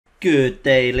Good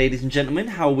day, ladies and gentlemen,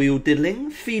 how are we all diddling?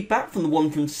 Feedback from the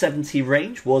 1 from 70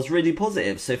 range was really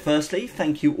positive, so firstly,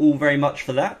 thank you all very much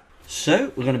for that.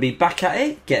 So, we're going to be back at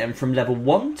it, getting from level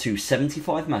 1 to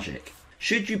 75 magic.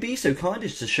 Should you be so kind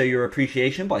as to show your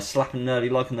appreciation by slapping an early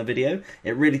like on the video,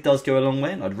 it really does go a long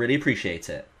way and I'd really appreciate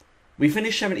it. We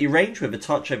finished 70 range with a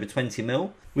touch over 20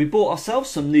 mil. We bought ourselves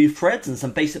some new threads and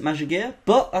some basic magic gear,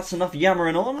 but that's enough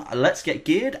yammering on, let's get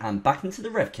geared and back into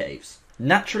the Rev caves.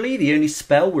 Naturally, the only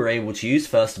spell we were able to use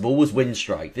first of all was Wind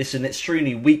Strike. This is an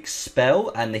extremely weak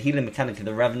spell, and the healing mechanic of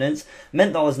the Revenants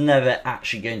meant that I was never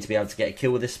actually going to be able to get a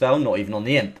kill with this spell, not even on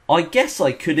the Imp. I guess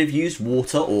I could have used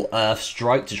Water or Earth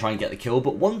Strike to try and get the kill,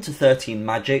 but 1 to 13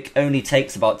 magic only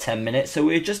takes about 10 minutes, so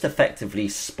we were just effectively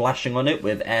splashing on it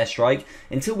with Air Strike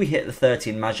until we hit the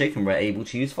 13 magic and we're able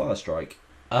to use Fire Strike.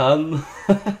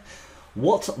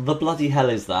 What the bloody hell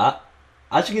is that?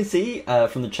 As you can see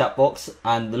from the chat box,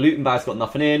 and the looting bag's got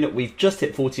nothing in, we've just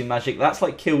hit 14 magic. That's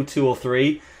like kill 2 or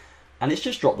 3, and it's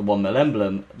just dropped the 1 mil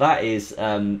emblem. That is,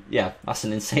 yeah, that's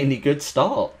an insanely good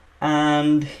start.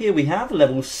 And here we have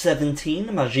level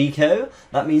 17 Magico.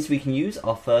 That means we can use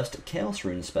our first Chaos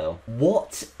Rune spell.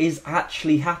 What is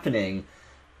actually happening?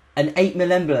 An 8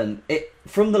 mil emblem.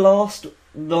 From the last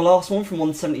one from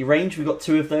 170 range, we got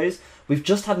 2 of those. We've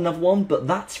just had another one, but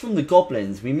that's from the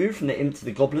Goblins. We moved from the Imp to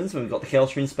the Goblins when we got the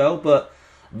Chaos Rune spell, but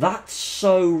that's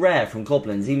so rare from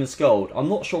Goblins, even Scold. I'm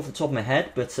not sure off the top of my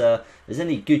head, but if there's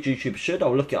any good YouTubers should,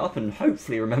 I'll look it up and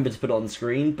hopefully remember to put it on the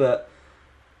screen, but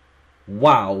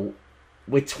wow.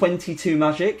 We're 22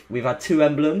 magic, we've had 2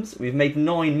 emblems, we've made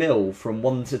 9 mil from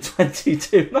 1 to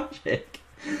 22 magic.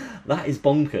 That is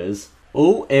bonkers.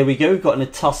 Oh, here we go, we've got a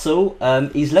tussle.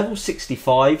 He's level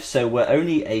 65, so we're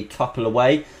only a couple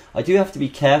away. I do have to be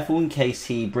careful in case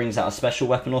he brings out a special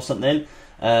weapon or something.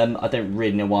 I don't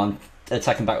really know why I'm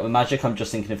attacking back with magic. I'm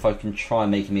just thinking if I can try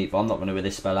and make him eat, but I'm not going to with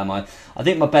this spell, am I? I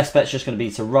think my best bet's just going to be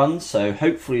to run, so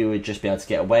hopefully we'll just be able to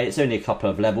get away. It's only a couple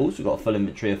of levels. We've got a full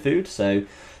inventory of food, so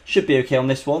should be okay on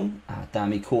this one. Ah,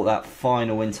 damn, he caught that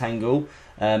final entangle.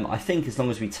 I think as long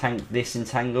as we tank this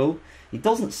entangle, he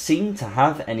doesn't seem to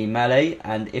have any melee,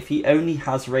 and if he only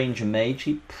has range and mage,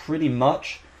 he pretty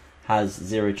much has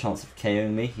 0 chance of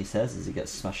KOing me, he says, as he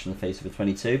gets smashed in the face with a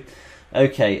 22.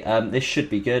 Okay, this should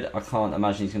be good. I can't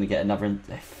imagine he's going to get another...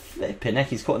 Flipping heck,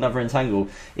 he's caught another entangle.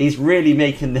 He's really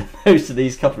making the most of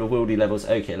these couple of wieldy levels.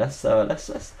 Okay, let's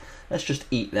just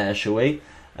eat there, shall we?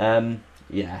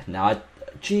 Yeah, no,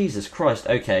 Jesus Christ,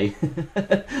 okay.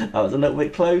 That was a little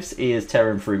bit close. He is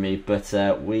tearing through me,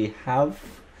 but we have...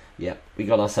 Yep, we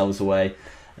got ourselves away.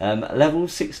 Level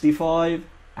 65...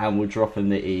 and we're dropping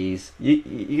the E's.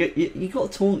 You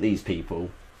got to taunt these people.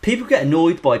 People get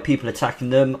annoyed by people attacking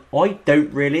them. I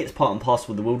don't really. It's part and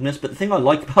parcel of the wilderness. But the thing I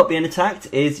like about being attacked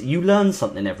is you learn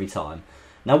something every time.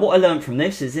 Now, what I learned from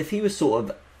this is if he was sort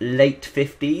of late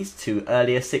 50s to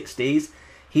earlier 60s,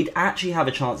 he'd actually have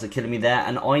a chance of killing me there,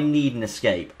 and I need an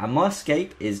escape. And my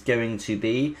escape is going to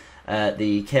be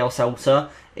the Chaos Altar.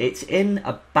 It's in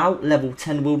about level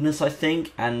 10 wilderness, I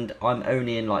think, and I'm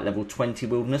only in like level 20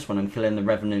 wilderness when I'm killing the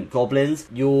Revenant Goblins.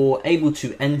 You're able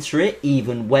to enter it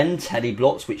even when Teddy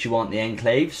blocks, which you aren't the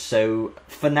Enclave, so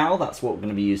for now that's what we're going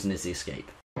to be using as the escape.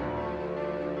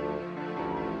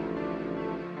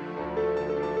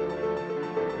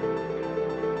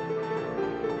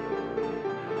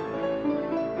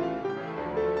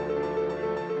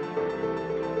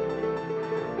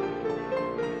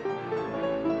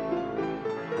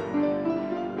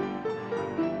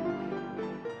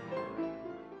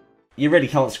 You really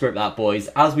can't script that, boys.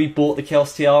 As we bought the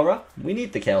Chaos Tiara, we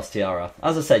need the Chaos Tiara.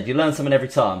 As I said, you learn something every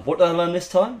time. What did I learn this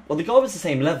time? Well, the guy was the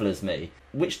same level as me,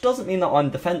 which doesn't mean that I'm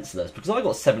defenseless, because I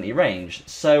got 70 range.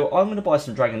 So I'm going to buy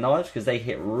some Dragon Knives, because they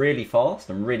hit really fast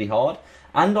and really hard,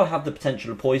 and I have the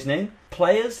potential of poisoning.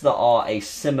 Players that are a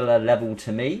similar level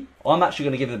to me, I'm actually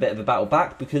going to give a bit of a battle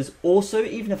back, because also,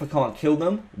 even if I can't kill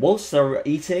them, whilst they're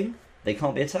eating, they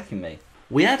can't be attacking me.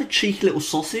 We had a cheeky little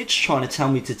sausage trying to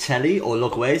tell me to telly or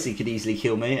log away as he could easily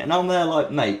kill me, and I'm there like,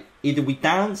 mate, either we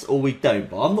dance or we don't,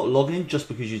 but I'm not logging just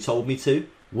because you told me to.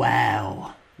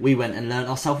 Wow, we went and learnt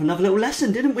ourselves another little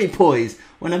lesson, didn't we, boys?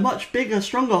 When a much bigger,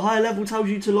 stronger, higher level tells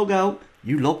you to log out,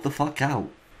 you log the fuck out.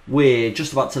 We're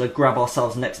just about to grab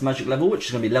ourselves the next magic level, which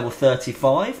is going to be level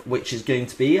 35, which is going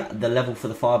to be the level for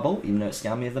the Firebolt, even though it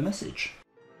scammed me of the message.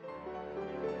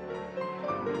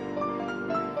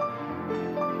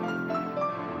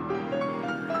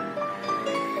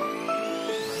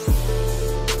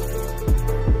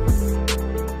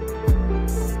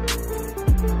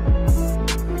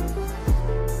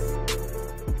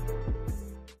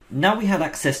 Now we had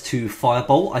access to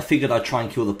Firebolt, I figured I'd try and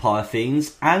kill the Pyre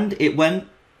Fiends, and it went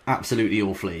absolutely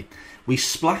awfully. We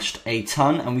splashed a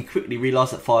ton and we quickly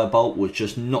realised that Firebolt was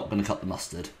just not going to cut the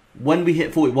mustard. When we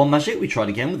hit 41 magic, we tried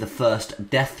again with the first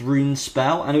Death Rune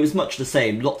spell, and it was much the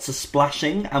same, lots of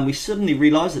splashing, and we suddenly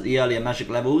realised that the earlier magic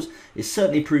levels is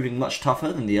certainly proving much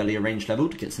tougher than the earlier range level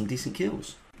to get some decent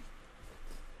kills.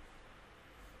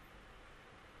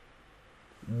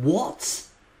 What?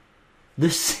 The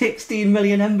 16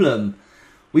 million emblem!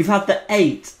 We've had the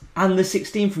 8 and the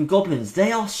 16 from goblins.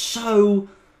 They are so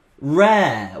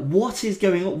rare. What is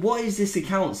going on? What is this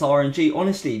account's RNG?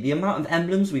 Honestly, the amount of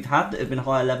emblems we've had that have been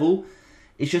higher level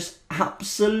is just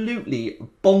absolutely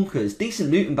bonkers.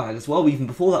 Decent looting bag as well, even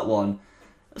before that one.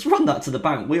 Let's run that to the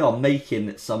bank. We are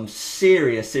making some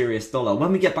serious dollar.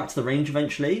 When we get back to the range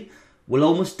eventually, we'll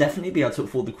almost definitely be able to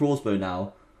afford the crossbow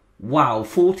now. Wow,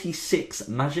 46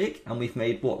 magic, and we've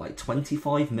made, what, like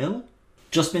 25 mil?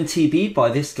 Just been TB'd by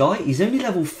this guy. He's only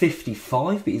level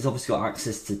 55, but he's obviously got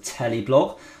access to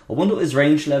teleblock. I wonder what his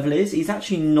range level is. He's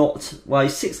actually not... Well,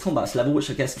 he's 6 combats level, which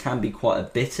I guess can be quite a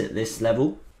bit at this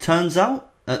level. Turns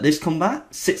out, at this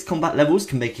combat, 6 combat levels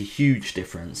can make a huge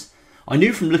difference. I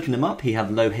knew from looking him up he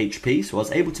had low HP, so I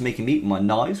was able to make him eat with my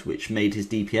knives, which made his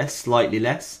DPS slightly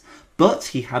less. But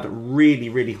he had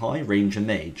really high range and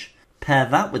mage. Pair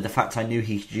that with the fact I knew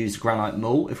he could use Granite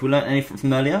Maul. If we learnt anything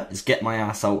from earlier, it's get my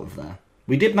ass out of there.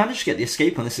 We did manage to get the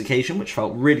escape on this occasion, which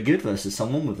felt really good versus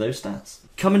someone with those stats.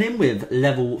 Coming in with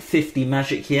level 50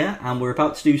 magic here, and we're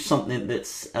about to do something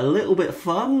that's a little bit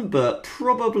fun, but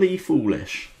probably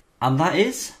foolish. And that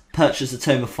is purchase a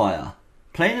Tome of Fire.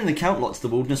 Playing an account locked to the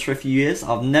wilderness for a few years,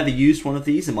 I've never used one of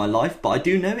these in my life, but I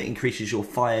do know it increases your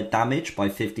fire damage by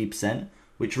 50%,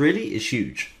 which really is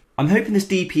huge. I'm hoping this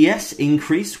DPS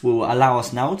increase will allow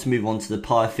us now to move on to the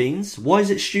Pyre Fiends. Why is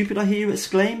it stupid, I hear you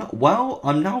exclaim? Well,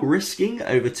 I'm now risking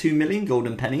over 2 million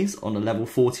golden pennies on a level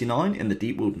 49 in the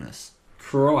deep wilderness.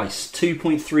 Christ,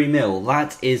 2.3 mil.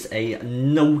 That is a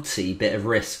naughty bit of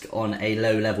risk on a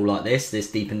low level like this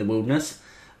deep in the wilderness.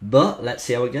 But let's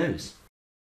see how it goes.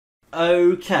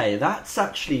 Okay, that's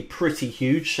actually pretty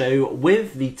huge. So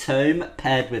with the Tome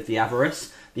paired with the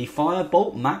Avarice, the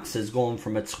Firebolt max has gone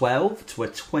from a 12 to a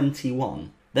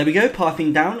 21. There we go,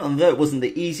 Pyre down. Although it wasn't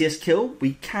the easiest kill,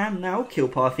 we can now kill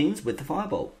Pyre Fiends with the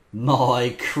Firebolt.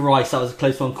 My Christ, that was a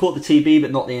close one. Caught the TB,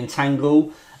 but not the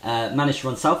entangle. Managed to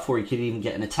run south before he could even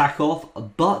get an attack off.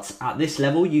 But at this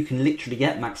level, you can literally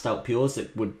get maxed out pures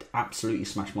that would absolutely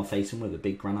smash my face in with a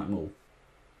big Granite Maul.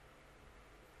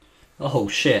 Oh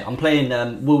shit, I'm playing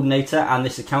Wildanator and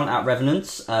this account at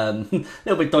Revenants.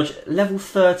 Little bit dodgy. Level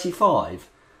 35.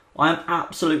 I am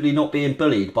absolutely not being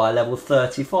bullied by a level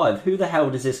 35. Who the hell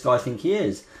does this guy think he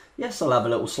is? Yes, I'll have a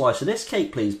little slice of this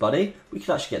cake, please, buddy. We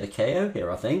could actually get the KO here,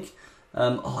 I think.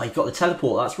 Oh, he got the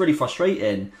teleport. That's really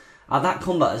frustrating. At that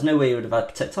combat, there's no way he would have had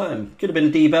Protect Item. Could have been a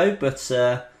Debo, but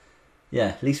yeah,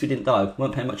 at least we didn't die.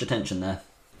 Weren't paying much attention there.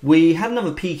 We had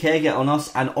another PK get on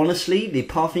us, and honestly, the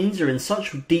Pyre are in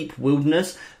such deep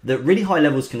wilderness that really high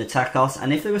levels can attack us,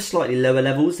 and if they were slightly lower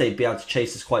levels, they'd be able to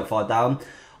chase us quite far down.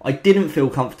 I didn't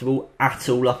feel comfortable at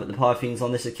all up at the Pyre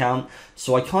on this account,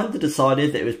 so I kind of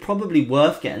decided that it was probably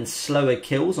worth getting slower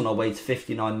kills on our way to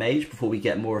 59 mage before we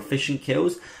get more efficient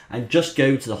kills, and just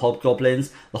go to the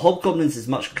Hobgoblins. The Hobgoblins is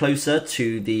much closer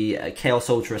to the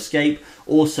Chaos Ultra escape.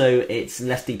 Also, it's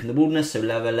less deep in the wilderness, so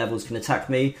lower levels can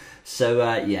attack me.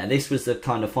 So yeah, this was the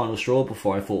kind of final straw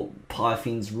before I thought Pyre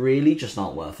really just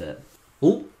aren't worth it.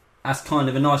 Oh, that's kind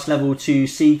of a nice level to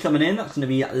see coming in. That's going to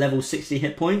be at level 60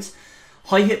 hit points.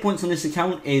 High hit points on this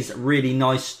account is really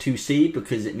nice to see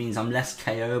because it means I'm less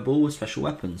KO'able with special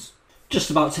weapons. Just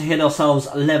about to hit ourselves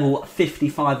level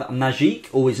 55 Magique,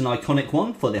 always an iconic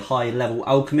one for the high level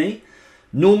alchemy.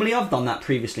 Normally I've done that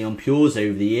previously on Pures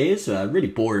over the years, really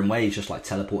boring ways, just like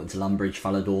teleporting to Lumbridge,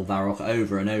 Falador, Varrock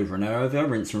over and over and over,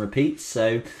 rinse and repeat.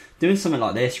 So doing something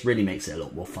like this really makes it a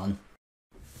lot more fun.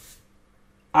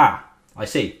 Ah, I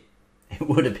see. It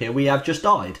would appear we have just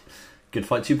died. Good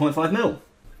fight 2.5 mil.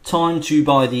 Time to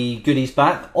buy the goodies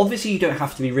back. Obviously you don't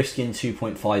have to be risking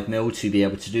 2.5 mil to be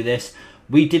able to do this.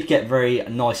 We did get very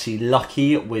nicely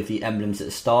lucky with the emblems at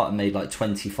the start and made like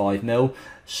 25 mil.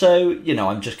 So, you know,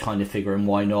 I'm just kind of figuring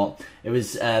why not. It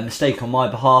was a mistake on my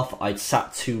behalf. I'd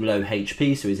sat too low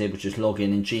HP, so he was able to just log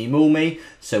in and G-maul me.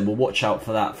 So we'll watch out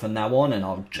for that from now on, and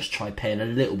I'll just try paying a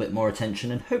little bit more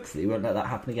attention and hopefully won't let that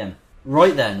happen again.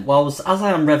 Right then, well, as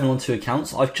I am revving on 2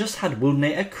 accounts, I've just had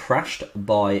Wildanator crashed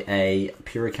by a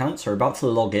pure account, so we're about to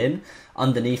log in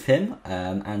underneath him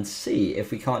and see if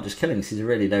we can't just kill him because he's a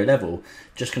really low level.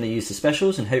 Just going to use the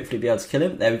specials and hopefully be able to kill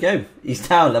him. There we go, he's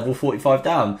down, level 45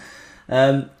 down.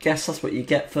 Guess that's what you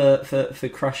get for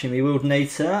crashing me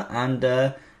Wildanator, and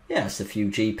yeah, it's a few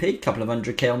GP, couple of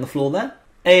 100k on the floor there.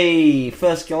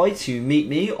 First guy to meet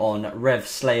me on Rev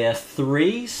Slayer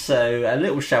 3, so a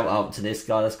little shout out to this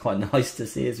guy. That's quite nice to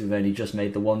see, as we've only just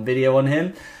made the one video on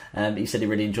him. He said he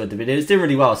really enjoyed the video. It's doing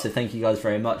really well, so thank you guys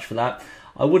very much for that.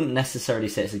 I wouldn't necessarily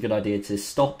say it's a good idea to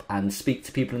stop and speak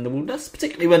to people in the wilderness,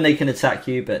 particularly when they can attack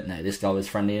you, but no, this guy was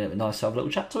friendly and it was nice to have a little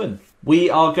chat to him. We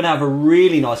are going to have a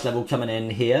really nice level coming in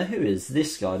here. Who is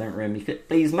this guy? Don't ruin me,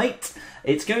 please, mate.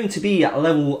 It's going to be at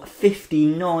level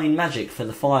 59 magic for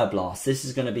the Fire Blast. This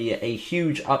is going to be a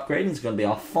huge upgrade. It's going to be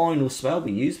our final spell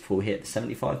we use before we hit the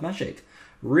 75 magic.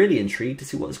 Really intrigued to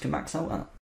see what this can max out at.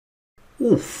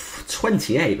 Oof,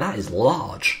 28, that is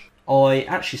large. I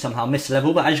actually somehow missed a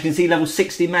level, but as you can see, level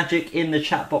 60 magic in the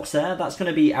chat box there. That's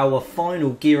going to be our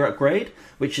final gear upgrade,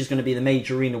 which is going to be the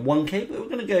Major Arena 1k, but we're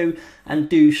going to go and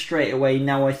do straight away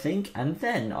now, I think, and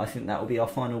then I think that will be our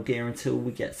final gear until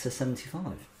we get to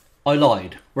 75. I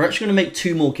lied. We're actually going to make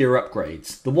 2 more gear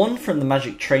upgrades. The one from the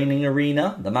Magic Training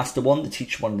Arena, the Master Wand, the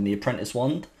Teacher Wand and the Apprentice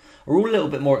Wand, are all a little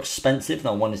bit more expensive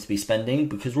than I wanted to be spending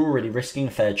because we're already risking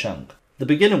a fair chunk. The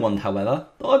beginner wand, however,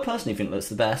 that I personally think looks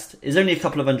the best, is only a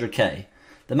couple of 100k.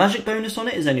 The magic bonus on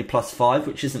it is only +5,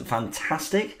 which isn't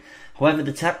fantastic. However, the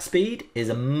attack speed is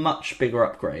a much bigger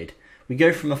upgrade. We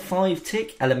go from a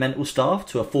 5-tick elemental staff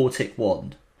to a 4-tick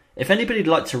wand. If anybody'd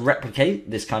like to replicate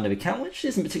this kind of account, which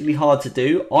isn't particularly hard to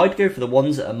do, I'd go for the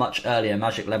ones at a much earlier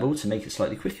magic level to make it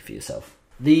slightly quicker for yourself.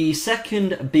 The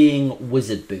second being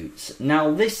Wizard Boots. Now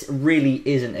this really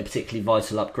isn't a particularly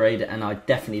vital upgrade and I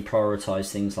definitely prioritise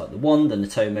things like the wand and the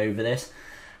tome over this.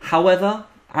 However,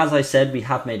 as I said, we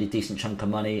have made a decent chunk of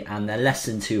money and they're less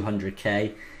than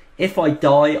 200k. If I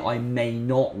die, I may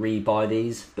not rebuy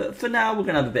these, but for now we're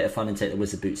going to have a bit of fun and take the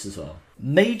Wizard Boots as well.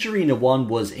 Major Arena 1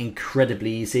 was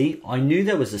incredibly easy. I knew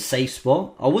there was a safe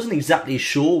spot. I wasn't exactly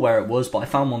sure where it was, but I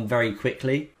found one very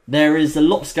quickly. There is a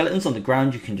lot of skeletons on the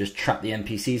ground you can just trap the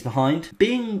NPCs behind.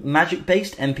 Being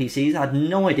magic-based NPCs, I had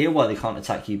no idea why they can't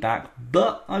attack you back,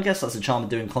 but I guess that's the charm of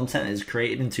doing content that was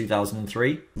created in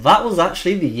 2003. That was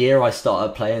actually the year I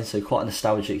started playing, so quite a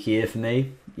nostalgic year for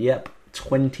me. Yep.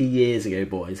 20 years ago,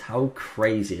 boys. How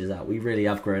crazy is that? We really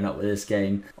have grown up with this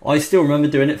game. I still remember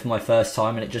doing it for my first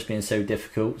time and it just being so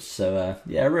difficult. So,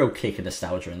 yeah, a real kick of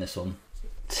nostalgia in this one.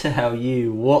 Tell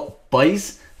you what,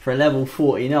 boys. For a level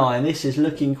 49, this is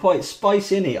looking quite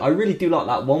spicy, isn't it? I really do like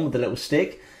that one with the little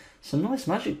stick. Some nice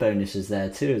magic bonuses there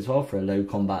too as well for a low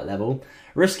combat level.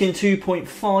 Risking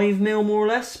 2.5 mil more or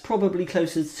less. Probably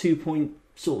closer to 2.7,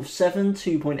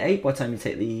 2.8 by the time you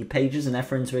take the pages and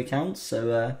effort into account.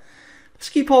 So, let's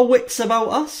keep our wits about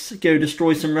us, go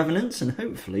destroy some revenants and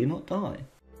hopefully not die.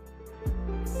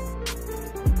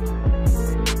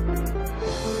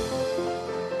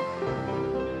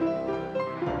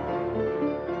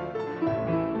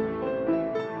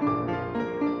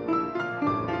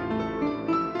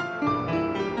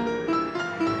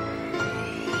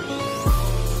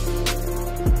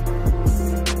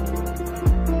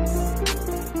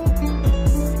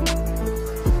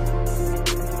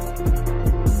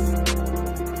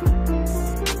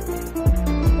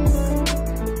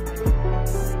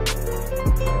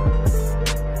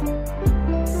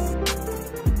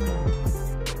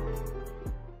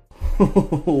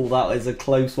 That was a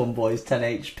close one, boys. 10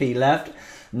 HP left,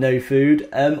 no food.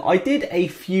 I did a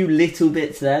few little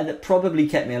bits there that probably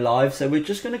kept me alive, so we're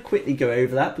just going to quickly go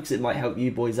over that because it might help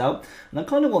you boys out. And I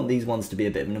kind of want these ones to be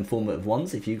a bit of an informative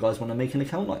ones if you guys want to make an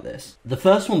account like this. The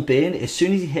first one being, as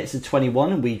soon as he hits a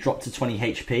 21 and we drop to 20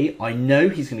 HP, I know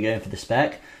he's going to go in for the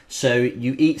spec. So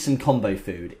you eat some combo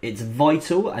food. It's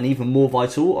vital, and even more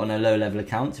vital on a low level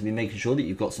account, to be making sure that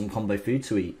you've got some combo food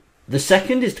to eat. The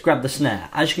second is to grab the snare.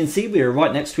 As you can see, we are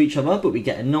right next to each other, but we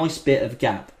get a nice bit of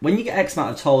gap. When you get X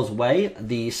amount of tiles away,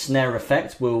 the snare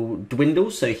effect will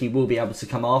dwindle, so he will be able to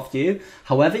come after you.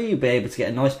 However, you'll be able to get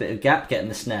a nice bit of gap getting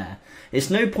the snare.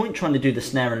 It's no point trying to do the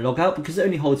snare and log out, because it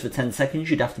only holds for 10 seconds.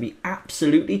 You'd have to be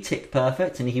absolutely tick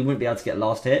perfect, and he wouldn't be able to get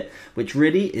last hit, which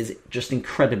really is just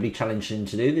incredibly challenging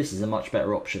to do. This is a much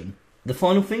better option. The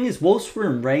final thing is, whilst we're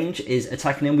in range, is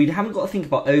attacking him. We haven't got to think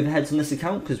about overheads on this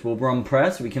account because we'll run prayer,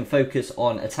 so we can focus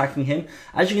on attacking him.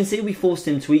 As you can see, we forced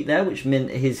him to eat there, which meant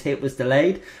his hit was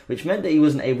delayed, which meant that he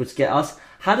wasn't able to get us.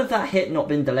 Had that hit not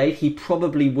been delayed, he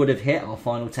probably would have hit our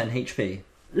final 10 HP.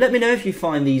 Let me know if you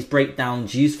find these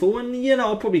breakdowns useful, and you know,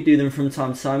 I'll probably do them from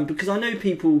time to time because I know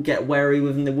people get wary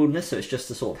within the wilderness, so it's just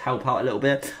to sort of help out a little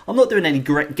bit. I'm not doing any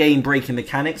game breaking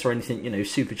mechanics or anything, you know,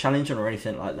 super challenging or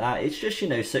anything like that. It's just, you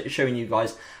know, showing you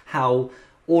guys how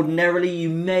ordinarily you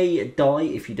may die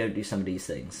if you don't do some of these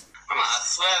things. I'm a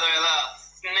slither little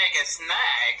snake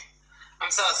snag. I'm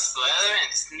so slither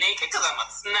and sneaky because I'm a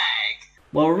snag.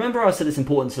 Well, remember I said it's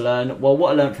important to learn? Well,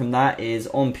 what I learned from that is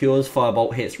on Pures,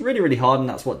 Firebolt hits really, really hard, and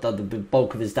that's what did the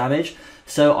bulk of his damage.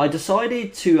 So I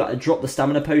decided to drop the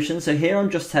Stamina Potion. So here I'm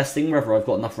just testing whether I've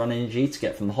got enough run energy to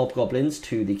get from the Hobgoblins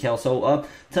to the Chaos Altar.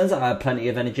 Turns out I had plenty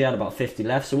of energy, I had about 50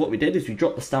 left. So what we did is we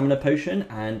dropped the Stamina Potion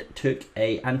and took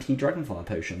a Anti-Dragonfire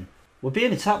Potion. We're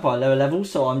being attacked by a lower level,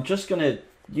 so I'm just going to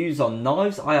use on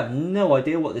knives. I have no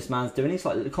idea what this man's doing. He's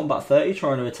like combat 30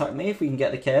 trying to attack me if we can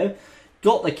get the KO.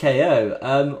 Got the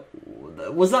KO.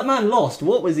 Was that man lost?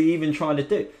 What was he even trying to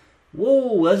do?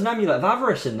 Whoa, there's an Amulet of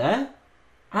Avarice in there.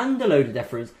 And a load of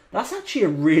Death Runes. That's actually a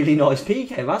really nice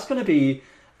PK. That's going to be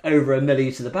over $1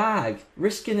 million to the bag.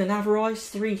 Risking an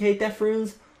Avarice, 3k Death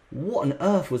Runes. What on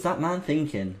earth was that man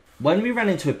thinking? When we ran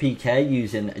into a PK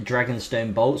using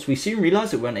Dragonstone Bolts, we soon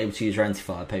realised that we weren't able to use our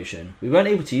Anti-Fire Potion. We weren't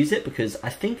able to use it because I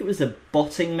think it was a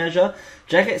botting measure.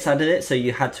 Jagex added it, so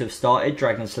you had to have started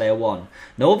Dragon Slayer 1.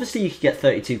 Now obviously you could get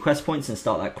 32 quest points and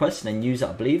start that quest and then use it,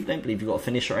 I believe. I don't believe you've got to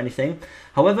finish or anything.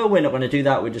 However, we're not going to do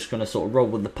that, we're just going to sort of roll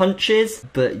with the punches.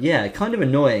 But yeah, kind of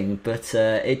annoying, but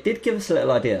it did give us a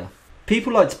little idea.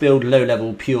 People like to build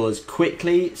low-level pures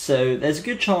quickly, so there's a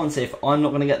good chance if I'm not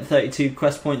going to get the 32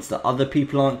 quest points that other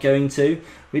people aren't going to.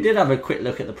 We did have a quick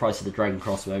look at the price of the Dragon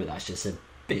Crossbow, but that's just a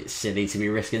bit silly to be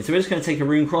risking. So we're just going to take a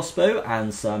Rune Crossbow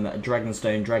and some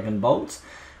Dragonstone Dragon Bolts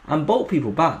and bolt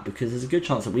people back, because there's a good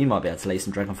chance that we might be able to lay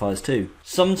some Dragonfires too.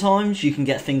 Sometimes you can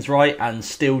get things right and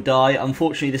still die.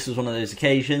 Unfortunately, this was one of those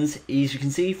occasions. As you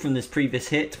can see from this previous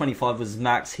hit, 25 was his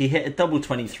max. He hit a double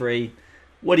 23.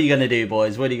 What are you going to do,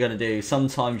 boys? What are you going to do?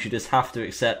 Sometimes you just have to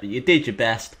accept that you did your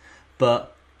best,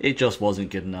 but it just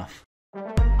wasn't good enough.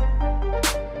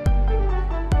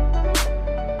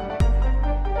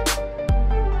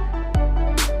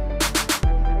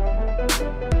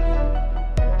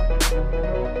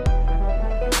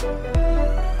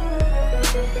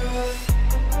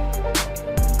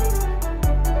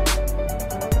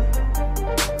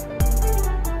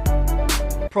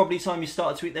 Probably time you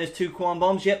started to eat those 2 Quan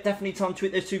Bombs. Yep, definitely time to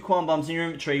eat those 2 Quan Bombs in your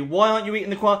inventory. Why aren't you eating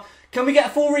the Quan? Can we get a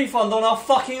full refund on our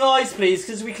fucking eyes, please?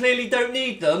 Because we clearly don't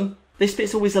need them. This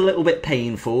bit's always a little bit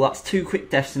painful. That's 2 quick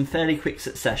deaths in fairly quick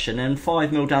succession and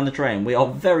 5 mil down the drain. We are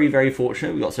very, very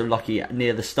fortunate. We got so lucky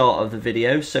near the start of the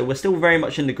video, so we're still very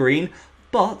much in the green.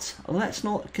 But let's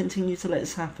not continue to let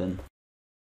this happen.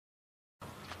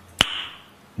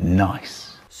 Nice.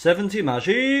 70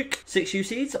 magic! 6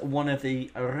 U-Seeds, one of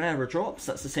the rarer drops.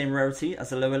 That's the same rarity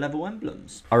as the lower level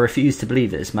emblems. I refuse to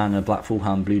believe that this man in a Black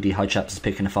Fullhound Blue D High Chaps is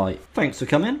picking a fight. Thanks for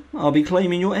coming. I'll be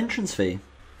claiming your entrance fee.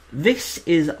 This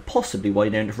is possibly why you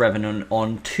don't have Revenant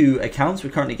on 2 accounts. We're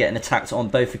currently getting attacked on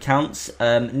both accounts,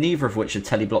 neither of which have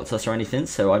teleblocked us or anything,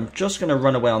 so I'm just going to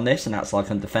run away on this and that's like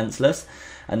I'm defenceless.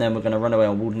 And then we're going to run away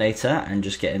on Wildanator and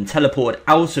just get him teleported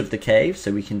out of the cave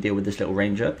so we can deal with this little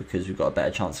ranger because we've got a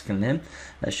better chance of killing him.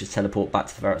 Let's just teleport back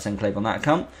to the Varrock's Enclave on that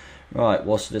account. Right,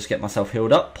 whilst I just get myself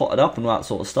healed up, potted up and all that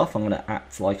sort of stuff, I'm going to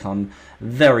act like I'm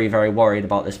very, very worried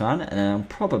about this man. And then I'm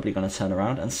probably going to turn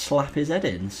around and slap his head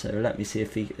in. So let me see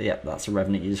if he... Yep, that's a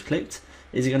Revenant you just clicked.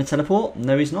 Is he going to teleport?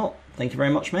 No, he's not. Thank you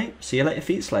very much, mate. See you later,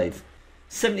 Feet Slave.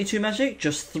 72 magic,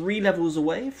 just 3 levels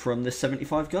away from the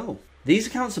 75 goal. These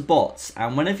accounts are bots,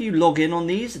 and whenever you log in on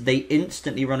these, they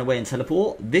instantly run away and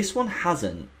teleport. This one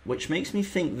hasn't, which makes me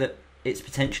think that it's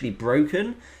potentially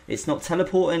broken. It's not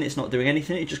teleporting, it's not doing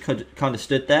anything, it just kind of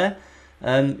stood there.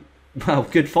 Well,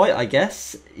 good fight, I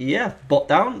guess. Yeah, bot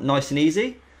down, nice and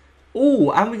easy. Oh,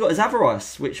 and we got his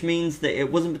Avarice, which means that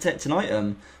it wasn't protecting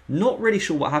item. Not really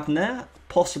sure what happened there.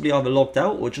 Possibly either logged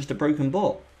out or just a broken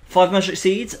bot. 5 magic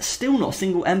seeds, still not a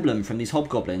single emblem from these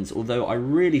hobgoblins, although I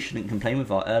really shouldn't complain with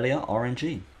our earlier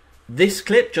RNG. This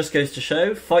clip just goes to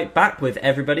show, fight back with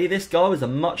everybody. This guy was a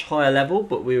much higher level,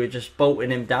 but we were just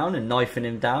bolting him down and knifing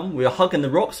him down. We were hugging the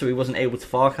rock so he wasn't able to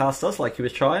firecast us like he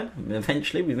was trying. And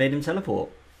eventually we made him teleport.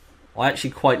 I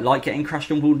actually quite like getting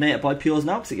crashed on Wildanator by Pures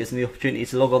now because it gives me the opportunity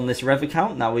to log on this Rev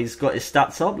account. Now he's got his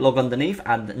stats up, log underneath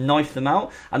and knife them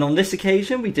out. And on this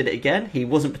occasion we did it again. He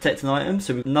wasn't protecting items,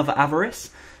 so another Avarice.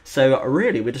 So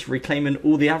really we're just reclaiming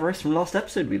all the Avarice from last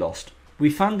episode we lost. We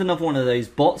found another one of those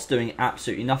bots doing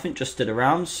absolutely nothing, just stood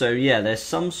around. So yeah, there's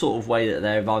some sort of way that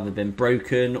they've either been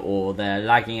broken or they're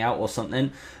lagging out or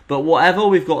something. But whatever,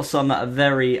 we've got some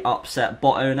very upset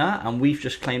bot owner and we've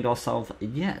just claimed ourselves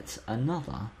yet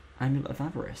another Amulet of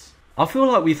Avarice. I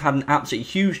feel like we've had an absolutely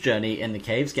huge journey in the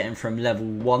caves, getting from level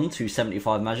 1 to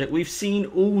 75 magic. We've seen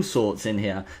all sorts in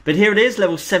here. But here it is,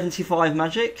 level 75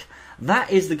 magic.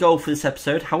 That is the goal for this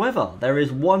episode. However, there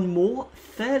is one more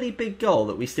fairly big goal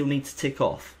that we still need to tick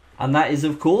off. And that is,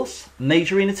 of course,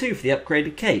 Mage Arena 2 for the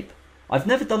upgraded cape. I've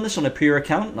never done this on a pure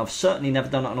account, and I've certainly never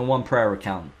done it on a 1 prayer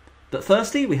account. But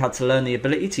firstly, we had to learn the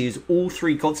ability to use all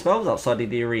 3 god spells outside of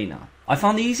the arena. I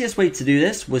found the easiest way to do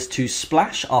this was to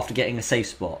splash after getting a safe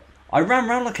spot. I ran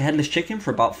around like a headless chicken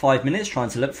for about 5 minutes trying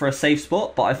to look for a safe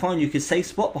spot, but I found you could safe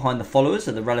spot behind the followers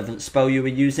of the relevant spell you were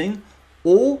using,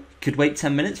 or you could wait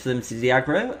 10 minutes for them to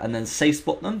de-aggro and then safe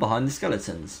spot them behind the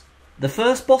skeletons. The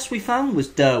first boss we found was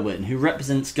Derwin, who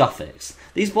represents Guthix.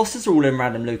 These bosses are all in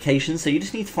random locations, so you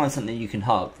just need to find something you can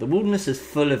hug. The wilderness is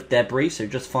full of debris, so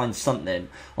just find something.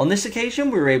 On this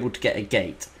occasion, we were able to get a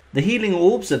gate. The healing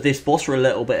orbs of this boss were a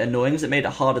little bit annoying, as it made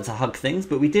it harder to hug things,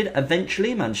 but we did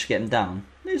eventually manage to get him down.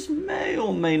 This may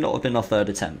or may not have been our 3rd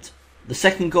attempt. The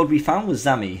second god we found was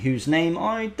Zami, whose name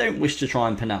I don't wish to try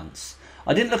and pronounce.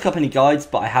 I didn't look up any guides,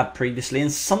 but I had previously,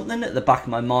 and something at the back of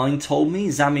my mind told me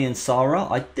Zami and Sarah,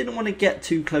 I didn't want to get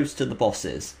too close to the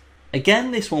bosses.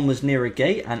 Again, this one was near a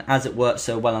gate, and as it worked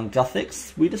so well on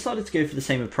Guthix, we decided to go for the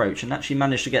same approach and actually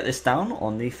managed to get this down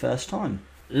on the first time.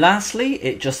 Lastly,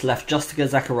 it just left Justica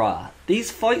Zachariah.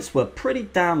 These fights were pretty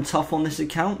damn tough on this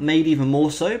account, made even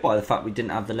more so by the fact we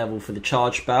didn't have the level for the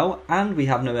charge spell, and we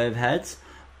have no overheads.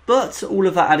 But all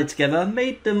of that added together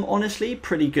made them honestly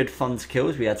pretty good fun to kill,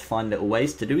 as we had to find little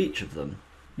ways to do each of them.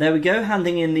 There we go,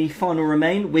 handing in the final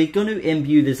remain. We're going to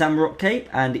imbue the Zamorak cape,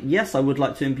 and yes, I would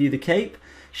like to imbue the cape.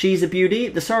 She's a beauty.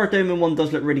 The Saradomin one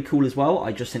does look really cool as well.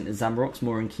 I just think the Zamorak's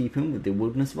more in keeping with the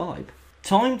wilderness vibe.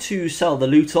 Time to sell the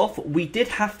loot off. We did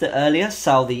have to earlier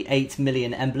sell the 8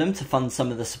 million emblem to fund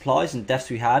some of the supplies and deaths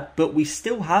we had, but we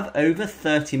still have over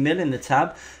 30 mil in the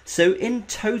tab, so in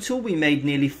total we made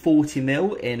nearly 40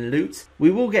 mil in loot.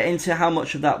 We will get into how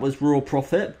much of that was raw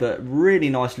profit, but really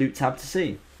nice loot tab to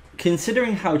see.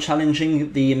 Considering how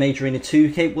challenging the Major Arena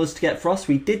 2 cape was to get for us,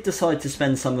 we did decide to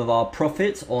spend some of our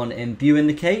profit on imbuing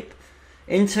the cape.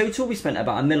 In total we spent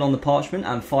about a mil on the parchment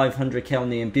and 500k on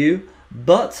the imbue.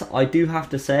 But I do have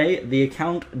to say, the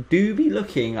account do be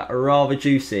looking rather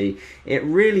juicy. It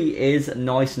really is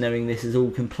nice knowing this is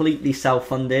all completely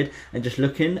self-funded and just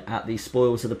looking at the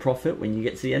spoils of the profit when you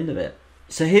get to the end of it.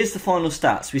 So here's the final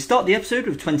stats. We start the episode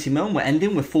with 20 mil and we're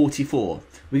ending with 44.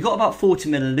 We got about 40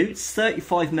 mil in loot,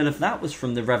 35 mil of that was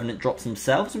from the Revenant drops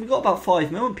themselves, and we got about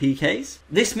 5 mil in PKs.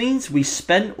 This means we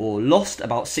spent or lost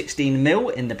about 16 mil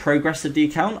in the progress of the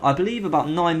account. I believe about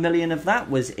 9 million of that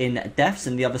was in deaths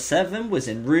and the other 7 was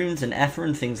in runes and Ether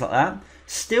and things like that.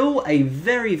 Still a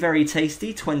very, very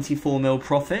tasty 24 mil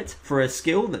profit for a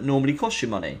skill that normally costs you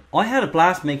money. I had a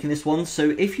blast making this one,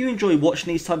 so if you enjoy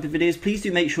watching these type of videos, please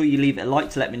do make sure you leave it a like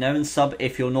to let me know and sub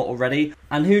if you're not already.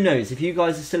 And who knows, if you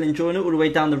guys are still enjoying it all the way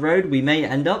down the road, we may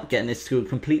end up getting this skill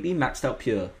completely maxed out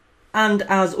pure. And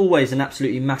as always, an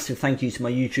absolutely massive thank you to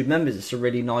my YouTube members. It's a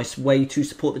really nice way to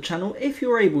support the channel if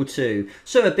you're able to.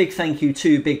 So a big thank you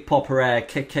to Big Popper Air,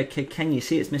 can you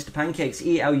see it's Mr. Pancakes,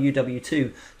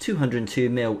 ELUW2, 202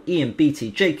 mil, Ian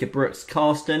Beatty, Jacob Brooks,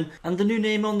 Carston, and the new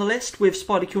name on the list with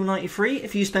SpiderKill93.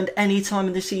 If you spend any time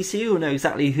in the CC, you'll know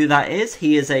exactly who that is.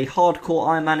 He is a hardcore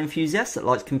Iron Man enthusiast that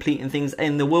likes completing things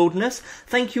in the wilderness.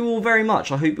 Thank you all very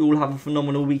much. I hope you all have a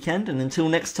phenomenal weekend, and until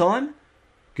next time,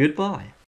 goodbye.